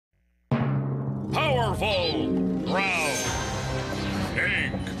purple, brown,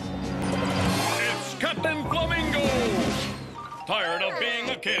 pink. It's Captain Flamingo! Tired of being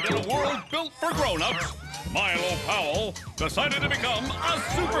a kid in a world built for grown-ups, Milo Powell decided to become a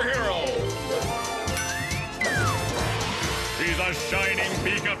superhero. He's a shining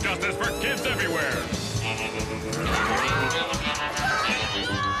beacon of justice for kids everywhere.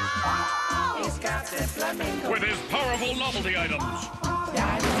 He's Captain Flamingo. With his powerful novelty items.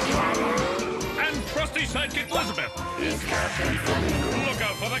 And trusty sidekick Lizbeth. He's Captain Flamingo. Look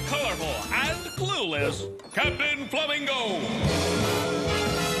out for the colorful and clueless Captain Flamingo.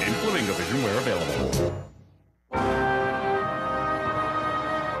 In Flamingo Vision where available.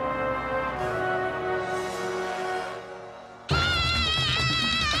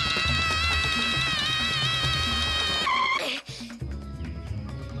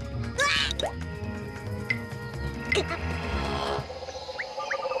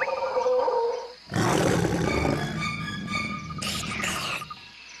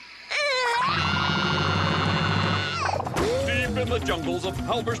 In the jungles of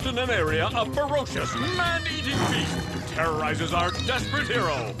Halberston, an area, a ferocious, man-eating beast terrorizes our desperate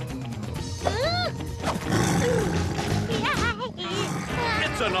hero.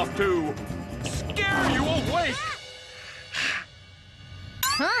 It's enough to scare you awake.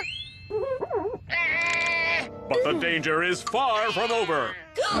 Huh? But the danger is far from over.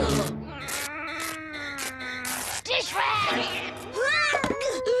 Dish rag!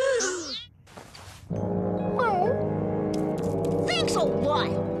 Thanks a lot.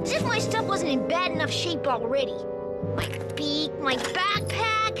 As if my stuff wasn't in bad enough shape already. My beak, my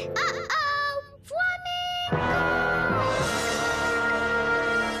backpack. Uh-oh!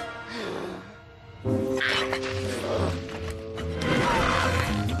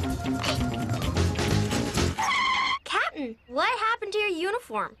 Captain, what happened to your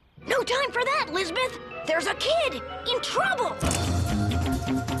uniform? No time for that, Lizbeth. There's a kid in trouble.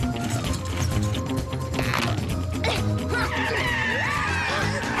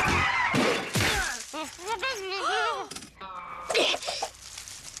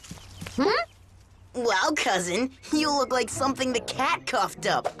 Huh? Well, cousin, you look like something the cat coughed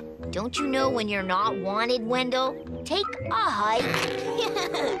up. Don't you know when you're not wanted, Wendell? Take a hike.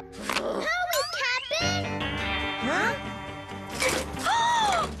 Hurry, Captain! Huh?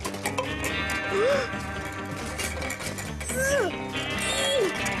 Huh?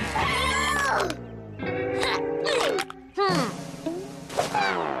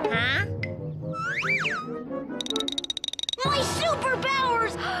 My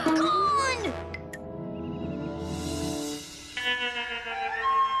superpowers! Gone!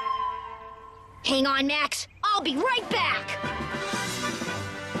 Hang on, Max. I'll be right back.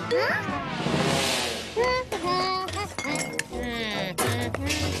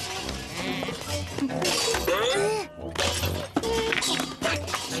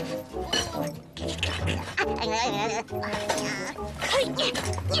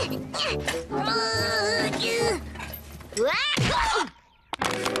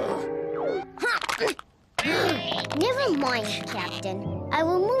 Never mind, Captain. I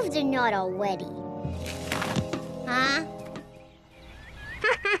removed the knot already. Huh?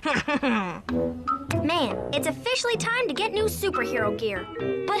 Man, it's officially time to get new superhero gear.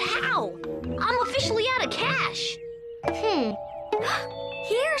 But how? I'm officially out of cash.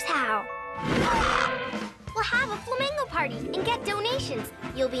 Here's how. We'll have a flamingo party and get donations.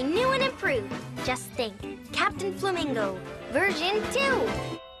 You'll be new and improved. Just think, Captain Flamingo, version 2.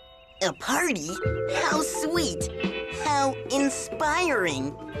 A party? How sweet. How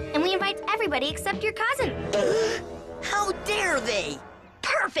inspiring. And we invite everybody except your cousin. How dare they?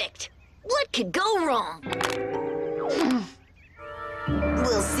 Perfect. What could go wrong?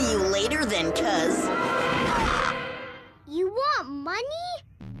 We'll see you later then, cuz. You want money?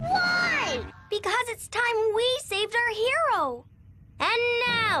 Why? Because it's time we saved our hero. And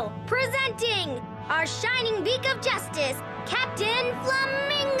now, presenting our shining beak of justice, Captain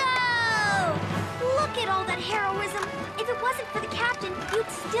Flamingo! Look at all that heroism. If it wasn't for the captain, you'd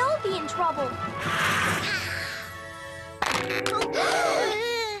still be in trouble.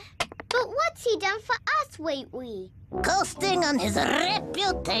 But what's he done for us lately? Coasting on his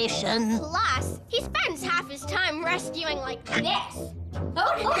reputation. Plus, he spends half his time rescuing like this.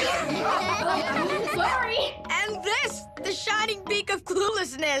 Sorry. And this, the shining beak of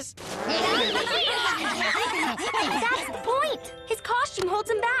cluelessness. That's the point. His costume holds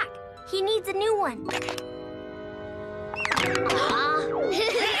him back. He needs a new one.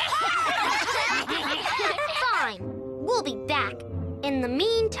 Fine. We'll be back. In the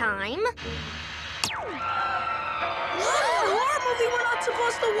meantime... A horror movie we're not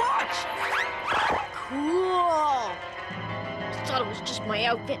supposed to watch. Whoa! I thought it was just my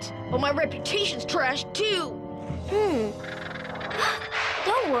outfit, but my reputation's trashed too.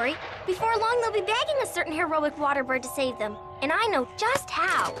 Don't worry. Before long, they'll be begging a certain heroic water bird to save them. And I know just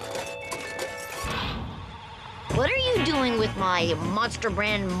how. What are you doing with my monster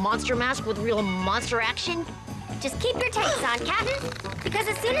brand monster mask with real monster action? Just keep your tights on, Captain. Because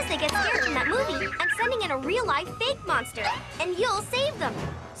as soon as they get scared from that movie, I'm sending in a real-life fake monster. And you'll save them.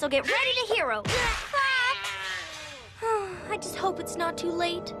 So get ready to hero. I just hope it's not too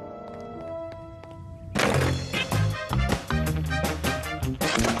late.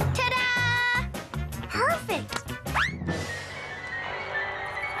 Ta-da! Perfect!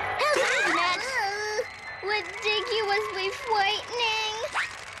 Ridiculously frightening.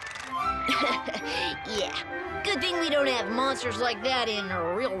 Yeah, good thing we don't have monsters like that in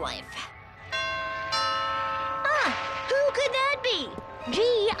real life. Who could that be?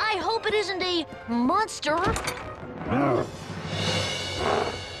 Gee, I hope it isn't a monster.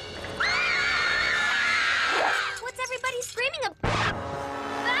 What's everybody screaming about?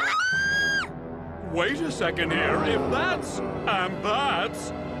 Wait a second here. If that's and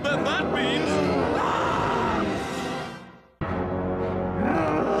that's, then that means...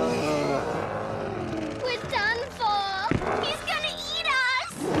 We're done for. He's gonna eat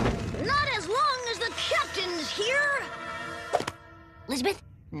us! Not as long as the captain's here. Lizbeth,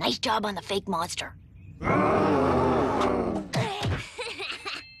 nice job on the fake monster.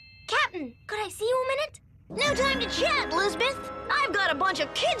 Captain, could I see you a minute? No time to chat, Lizbeth. I've got a bunch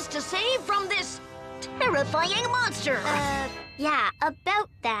of kids to save from this terrifying monster. Yeah, about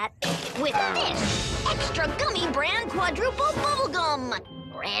that. With this extra gummy brand quadruple bubblegum.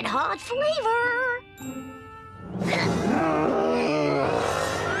 Red hot flavor.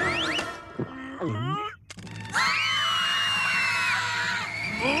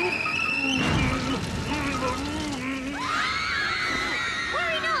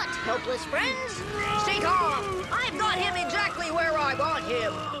 Worry not, helpless friends. Stay calm. I've got him exactly where I want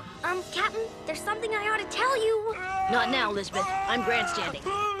him. Captain, there's something I ought to tell you. Not now, Lizbeth. I'm grandstanding.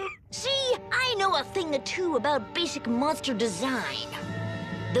 See, I know a thing or two about basic monster design.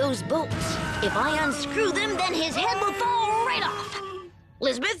 Those bolts, if I unscrew them, then his head will fall right off.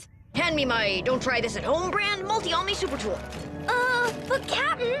 Lizbeth, hand me my Don't Try This at Home brand multi-Omni super tool. But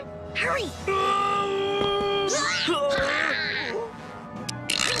Captain... Hurry!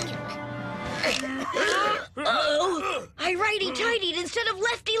 Uh-oh! I righty-tightied instead of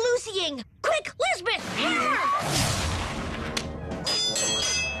lefty-looseying. Quick, Lizbeth, hammer!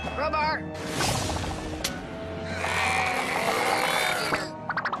 Crowbar.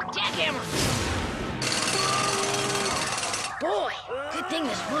 Jackhammer. Boy, good thing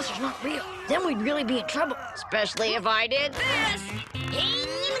this monster's not real. Then we'd really be in trouble. Especially if I did this.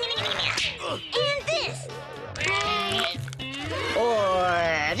 And this.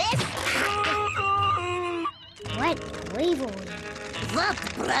 Or this. What bravery. What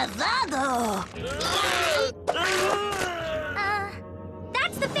bravado!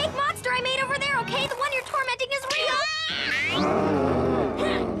 That's the fake monster I made over there, okay? The one you're tormenting is real.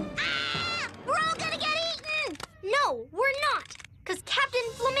 We're all gonna get eaten! No, we're not. Because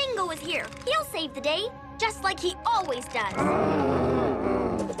Captain Flamingo is here. He'll save the day, just like he always does.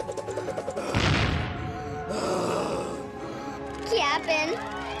 Captain,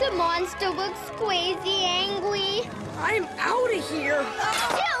 the monster looks crazy angry. I'm out of here.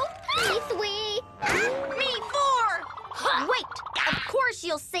 Me three. Me four. Wait, of course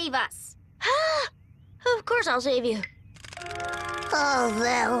you'll save us. Of course I'll save you. Oh,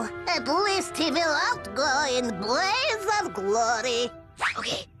 well, at least he will outgo in blaze of glory.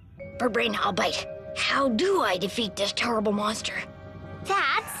 Okay, Bird Brain, I'll bite. How do I defeat this terrible monster?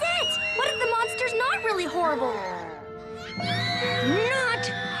 That's it! What if the monster's not really horrible? Not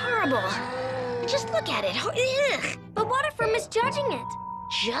horrible. Just look at it. Ugh. But what if we're misjudging it?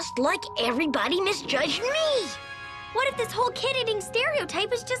 Just like everybody misjudged me. What if this whole kid-eating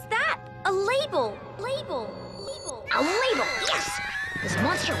stereotype is just that? A label. Label. A label, yes! This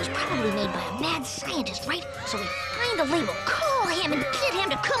monster was probably made by a mad scientist, right? So we find the label, call him, and get him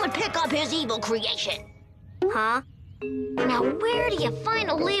to come and pick up his evil creation. Huh? Now, where do you find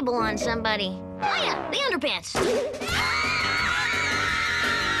a label on somebody? Oh yeah, the underpants.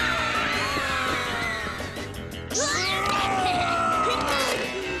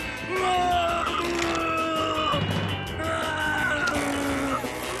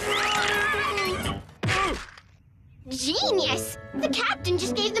 Genius! The captain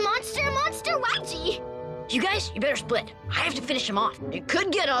just gave the monster a monster wedgie. You guys, you better split. I have to finish him off. It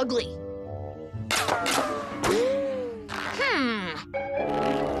could get ugly.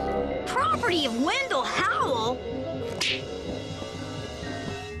 Proper party of Wendell Howell?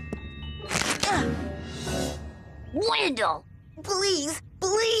 Wendell! Please,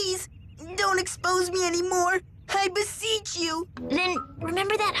 please, don't expose me anymore. I beseech you. Then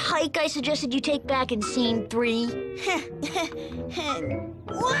remember that hike I suggested you take back in scene 3?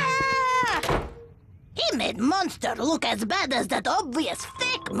 Wah! He made Monster look as bad as that obvious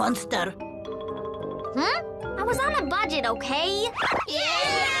fake monster. Huh? I was on a budget, okay?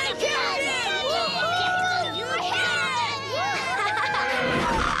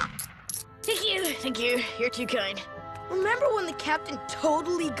 Thank you. You're too kind. Remember when the captain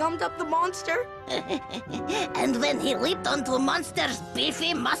totally gummed up the monster? And when he leaped onto Monster's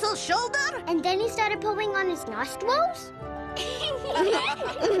beefy muscle shoulder? And then he started pulling on his nostrils?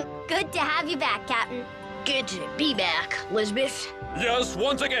 Good to have you back, Captain. Good to be back, Lizbeth. Yes,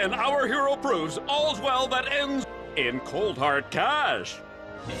 once again, our hero proves all's well that ends in cold hard cash.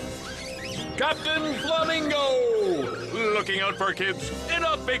 Captain Flamingo! Looking out for kids in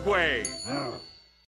a big way.